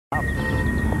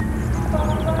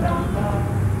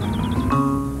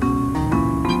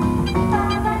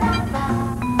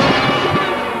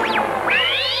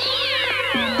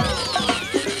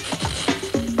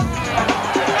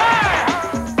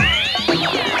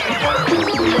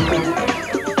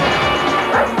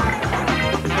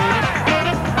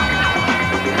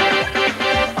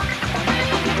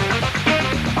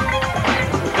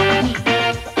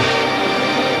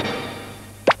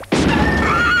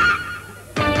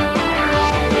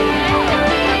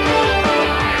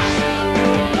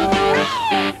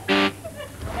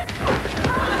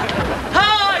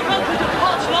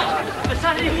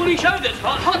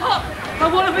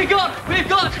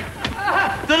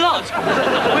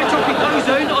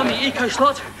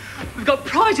Slot. We've got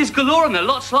prizes galore on the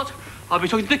lot slot. I'll be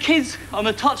talking to the kids on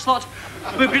the tot slot.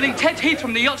 We're grilling Ted Heath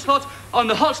from the yacht slot on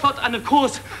the hot slot, and of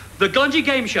course the Gungy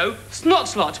game show snot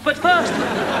slot. But first,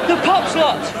 the pop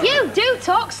slot. You do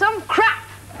talk some crap.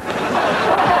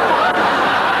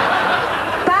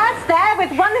 Bad's there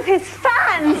with one of his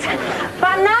fans.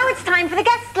 But now it's time for the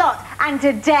guest slot, and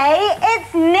today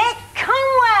it's Nick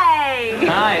Conway.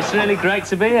 Hi, it's really great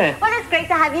to be here. Well, it's great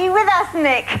to have you with us,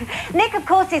 Nick. Nick, of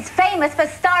course, is famous for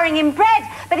starring in Bread,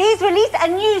 but he's released a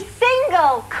new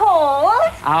single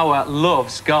called... Our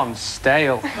Love's Gone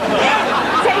Stale. Take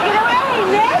it away,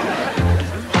 Nick.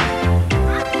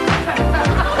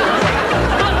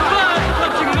 But first,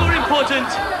 something more important,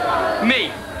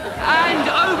 me. And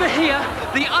over here,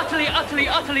 the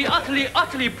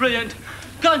utterly brilliant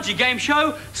Gungy game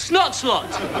show, Snot Slot.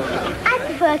 I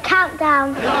prefer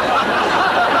Countdown. Right.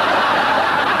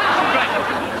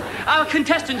 Our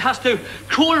contestant has to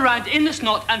crawl around in the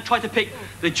snot and try to pick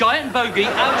the giant bogey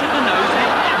out of the nose in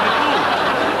the pool.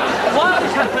 While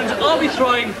this happens, I'll be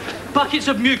throwing buckets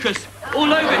of mucus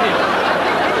all over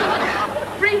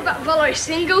him. Bring back Valerie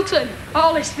Singleton.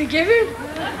 All is forgiven.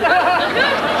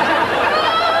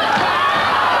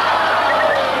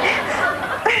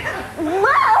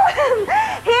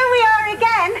 Here we are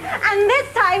again, and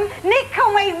this time Nick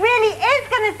Conway really is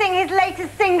going to sing his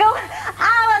latest single,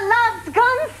 Our Love's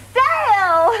Gone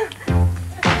Stale.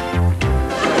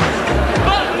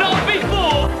 But not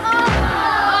before.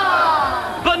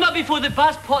 But not before the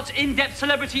Buzz Potts in-depth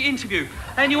celebrity interview.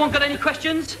 Anyone got any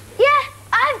questions? Yeah,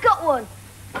 I've got one.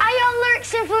 Are your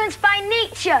lyrics influenced by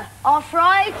Nietzsche or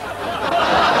Freud?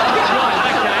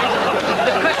 Right, okay.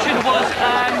 The question was,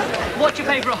 what's your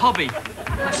favourite hobby?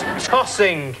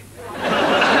 Tossing.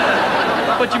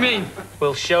 What do you mean?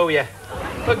 We'll show you.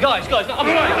 But guys, I'm sorry.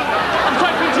 I'm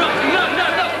sorry for interrupting. No.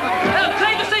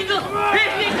 Play the single.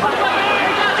 Here's Nick Conway.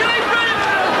 Doing brilliant.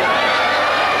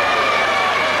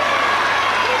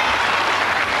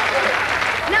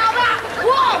 Now that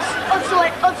was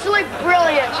utterly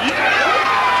brilliant.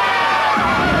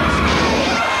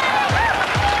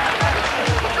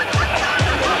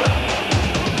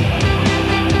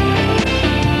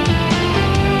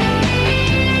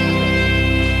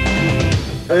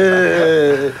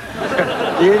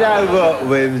 You know what,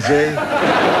 Whimsy?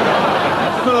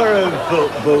 Foreign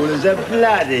footballers are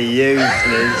bloody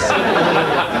useless.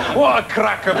 What a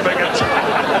cracker, bigot.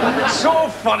 So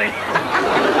funny.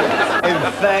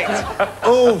 In fact,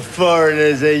 all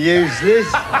foreigners are useless.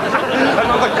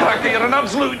 Another cracker, you're an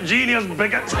absolute genius,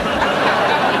 bigot.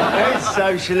 And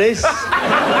socialists.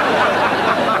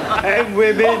 And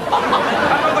women.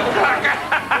 Another cracker.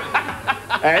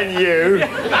 And you.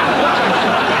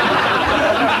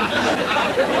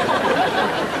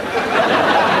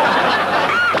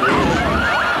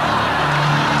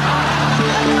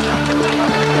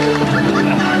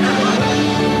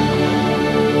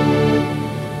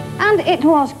 It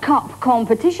was cup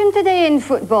competition today in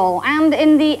football, and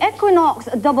in the Equinox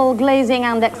double glazing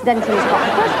and extensions cup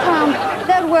first round,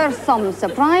 there were some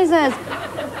surprises.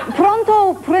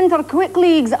 Pronto Printer Quick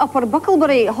League's Upper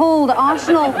Bucklebury hold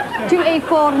Arsenal to a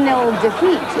 4-0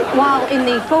 defeat, while in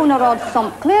the Phonorod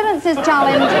Sump Clearances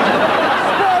Challenge,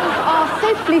 Spurs are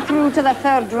safely through to the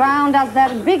third round as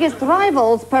their biggest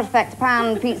rivals, Perfect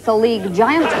Pan Pizza League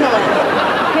Giant Killers,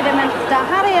 Kidderminster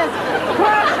Harriers,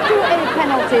 crashed to a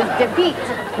penalties defeat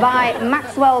by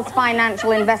Maxwell's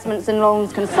Financial Investments and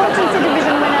Loans Consultancy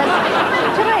Division winners,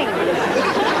 Treva.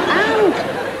 And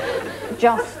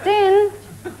just in,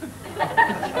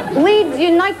 Leeds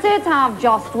United have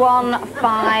just won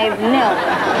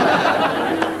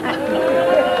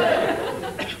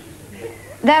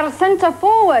 5-0. Their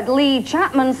centre-forward, Lee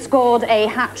Chapman, scored a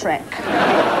hat-trick.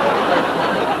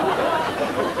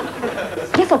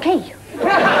 Yes, OK.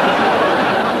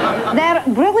 Their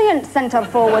brilliant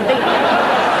centre-forward, the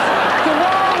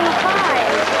strong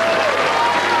five.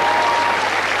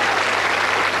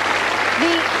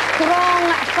 The strong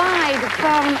five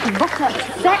firm buttock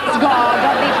sex god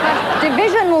of the First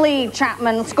Division Lee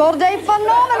Chapman scored a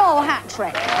phenomenal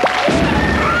hat-trick.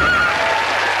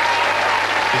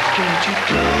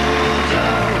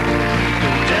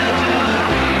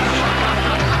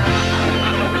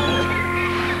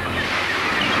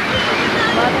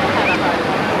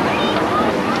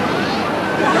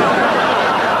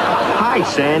 Hi,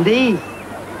 Sandy.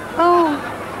 Oh,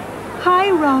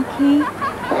 hi, Rocky.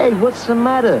 Hey, what's the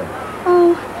matter?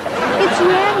 Oh, it's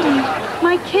Randy,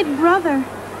 my kid brother.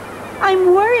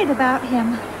 I'm worried about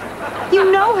him. You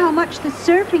know how much the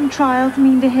surfing trials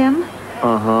mean to him.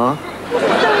 Uh-huh. He's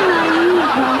so naive,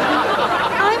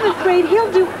 Rocky. I'm afraid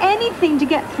he'll do anything to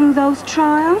get through those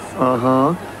trials.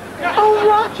 Uh-huh. Oh,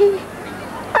 Rocky,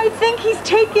 I think he's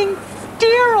taking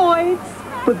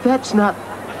steroids. But that's not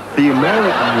the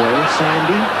American way,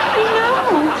 Sandy. I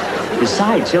know.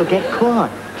 Besides, he'll get caught.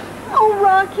 Oh,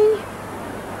 Rocky,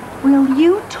 will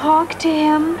you talk to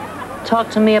him? Talk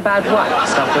to me about what,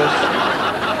 suckers?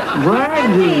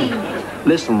 Randy!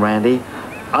 Listen, Randy,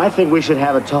 I think we should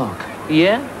have a talk.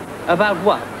 Yeah? About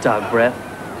what, dog breath?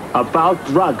 About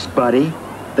drugs, buddy.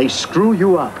 They screw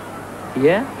you up.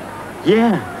 Yeah?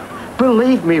 Yeah.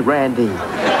 Believe me, Randy.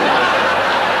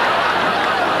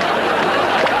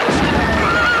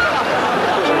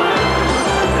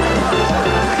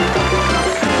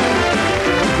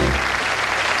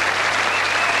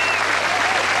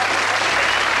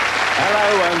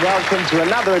 Welcome to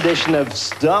another edition of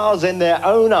Stars in Their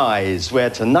Own Eyes, where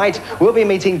tonight we'll be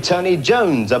meeting Tony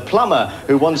Jones, a plumber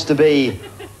who wants to be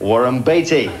Warren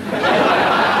Beatty.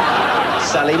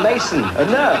 Sally Mason, a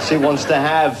nurse who wants to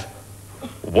have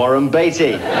Warren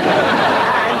Beatty.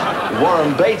 And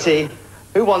Warren Beatty,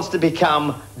 who wants to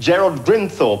become Gerald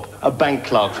Grimthorpe, a bank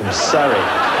clerk from Surrey.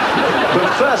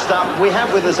 But first up, we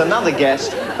have with us another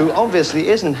guest who obviously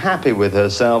isn't happy with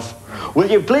herself. Will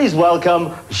you please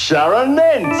welcome Sharon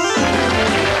Mintz?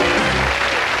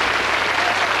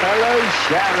 Hello,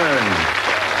 Sharon.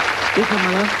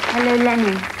 Hello,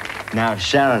 Lenny. Now,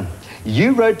 Sharon,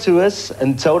 you wrote to us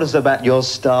and told us about your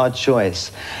star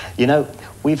choice. You know,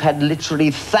 we've had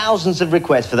literally thousands of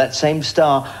requests for that same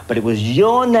star, but it was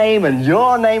your name and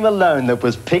your name alone that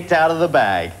was picked out of the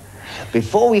bag.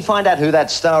 Before we find out who that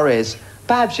star is,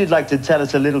 perhaps you'd like to tell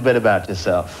us a little bit about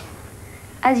yourself.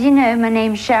 As you know, my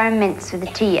name's Sharon Mintz with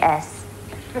a T-S.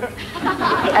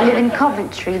 I live in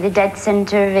Coventry, the dead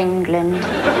centre of England.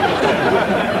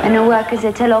 And I work as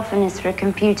a telephonist for a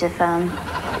computer firm.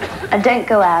 I don't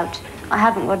go out. I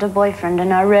haven't got a boyfriend,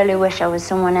 and I really wish I was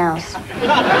someone else.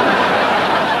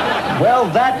 Well,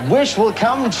 that wish will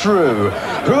come true.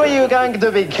 Who are you going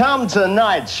to become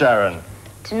tonight, Sharon?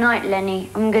 Tonight,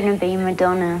 Lenny, I'm going to be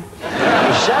Madonna.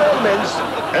 Sharon Mintz,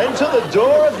 enter the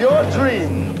door of your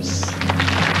dreams.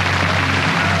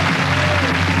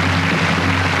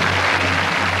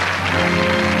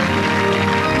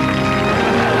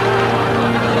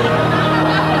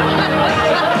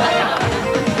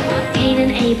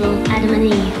 Abel, Adam and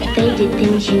Eve, they did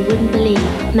things you wouldn't believe.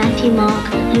 Matthew,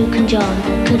 Mark, Luke and John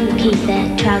couldn't keep their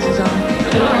trousers on.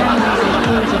 Abraham, Isaac,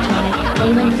 all the tribe,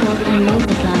 they went forth and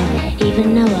multiplied.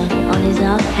 Even Noah, on his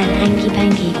ark, had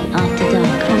hanky-panky after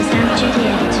dark. From South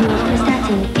Judea to North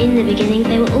Prestatyn, in the beginning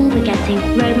they were all begetting.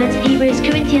 Romans, Hebrews,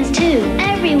 Corinthians too.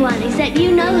 Everyone except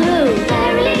you know who.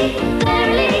 Verily,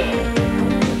 verily,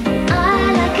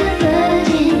 I like a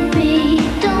virgin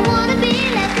bee. Don't wanna be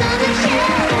left on the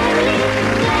shelf.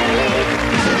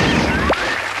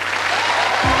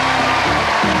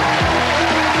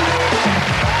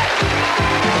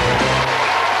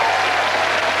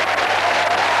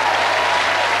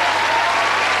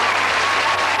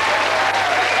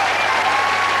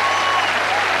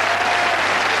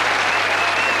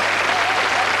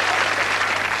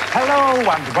 Hello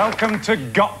and welcome to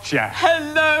Gotcha.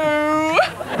 Hello.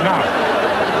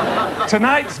 Now,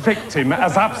 tonight's victim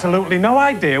has absolutely no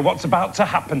idea what's about to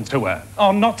happen to her,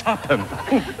 or not happen.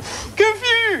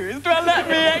 Confused? Well, let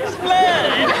me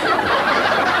explain.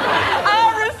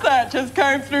 Our researchers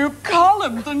combed through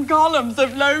columns and columns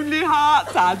of Lonely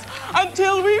Hearts ads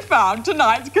until we found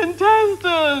tonight's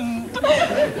contestant.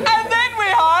 And then we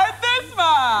hired this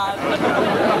man.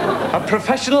 A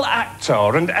professional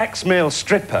actor and ex-male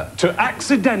stripper to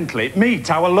accidentally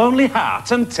meet our lonely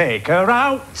heart and take her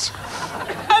out.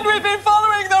 And we've been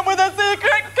following them with a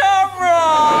secret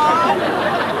camera.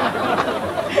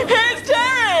 Here's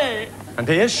Terry. And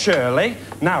here's Shirley.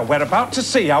 Now, we're about to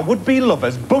see our would-be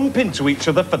lovers bump into each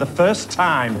other for the first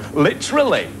time.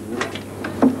 Literally.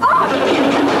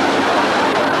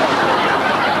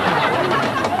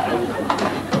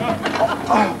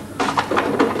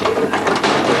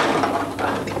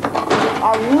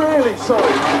 I'm really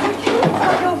sorry. It's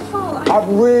not your fault.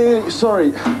 I'm really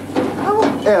sorry.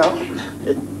 Oh. Yeah.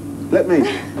 Let me.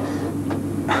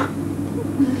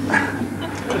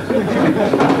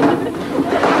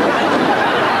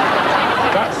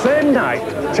 That same night,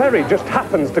 Terry just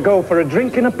happens to go for a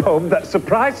drink in a pub that,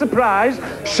 surprise, surprise,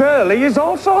 Shirley is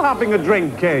also having a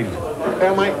drink in.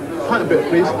 Yeah, mate. Pint a bit,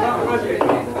 please.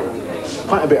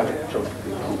 Pint a bit.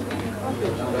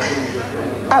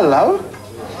 Hello?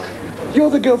 You're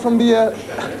the girl from the,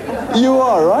 You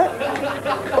are, right?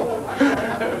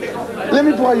 Let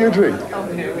me buy you a drink.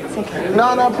 It's okay.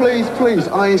 No, no, please, please.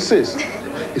 I insist.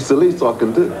 It's the least I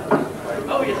can do.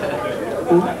 Oh, yeah.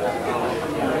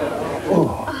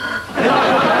 Oh.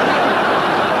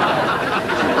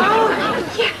 Oh,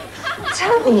 yeah.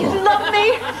 Tell me you love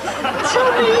me.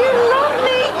 Tell me you love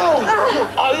me. Oh,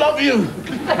 I love you.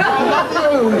 I love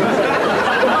you.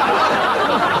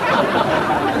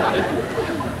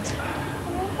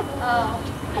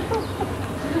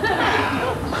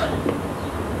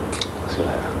 See you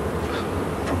later.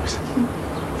 Promise.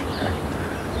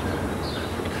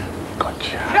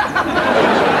 Gotcha.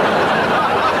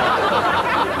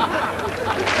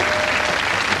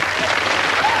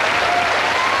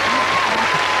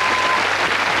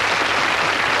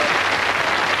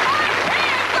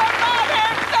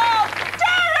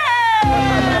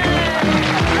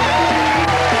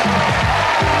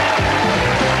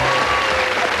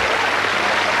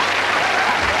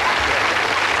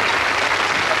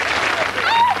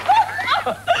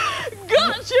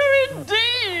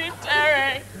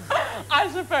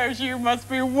 You must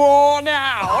be worn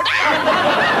out.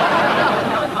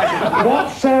 What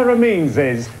Sarah means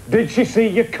is, did she see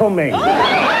you coming? Now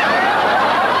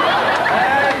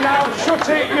shut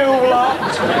it, you lot.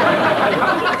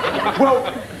 Well,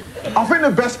 I think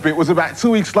the best bit was about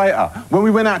 2 weeks later, when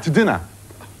we went out to dinner.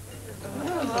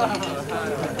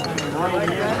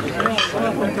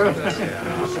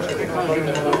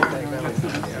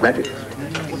 Magic.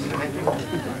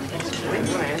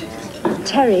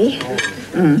 Terry,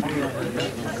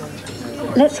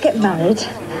 let's get married.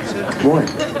 Why?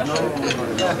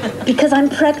 Because I'm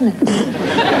pregnant. And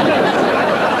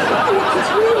it's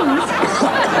twins.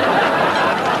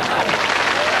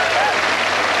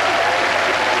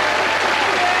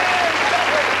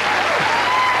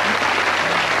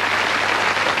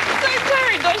 So,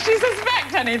 Terry, does she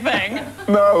suspect anything?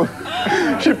 No,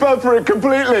 she fell for it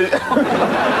completely.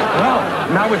 Well,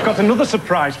 now we've got another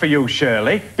surprise for you,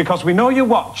 Shirley, because we know you're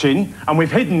watching and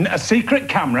we've hidden a secret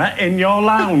camera in your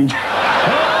lounge.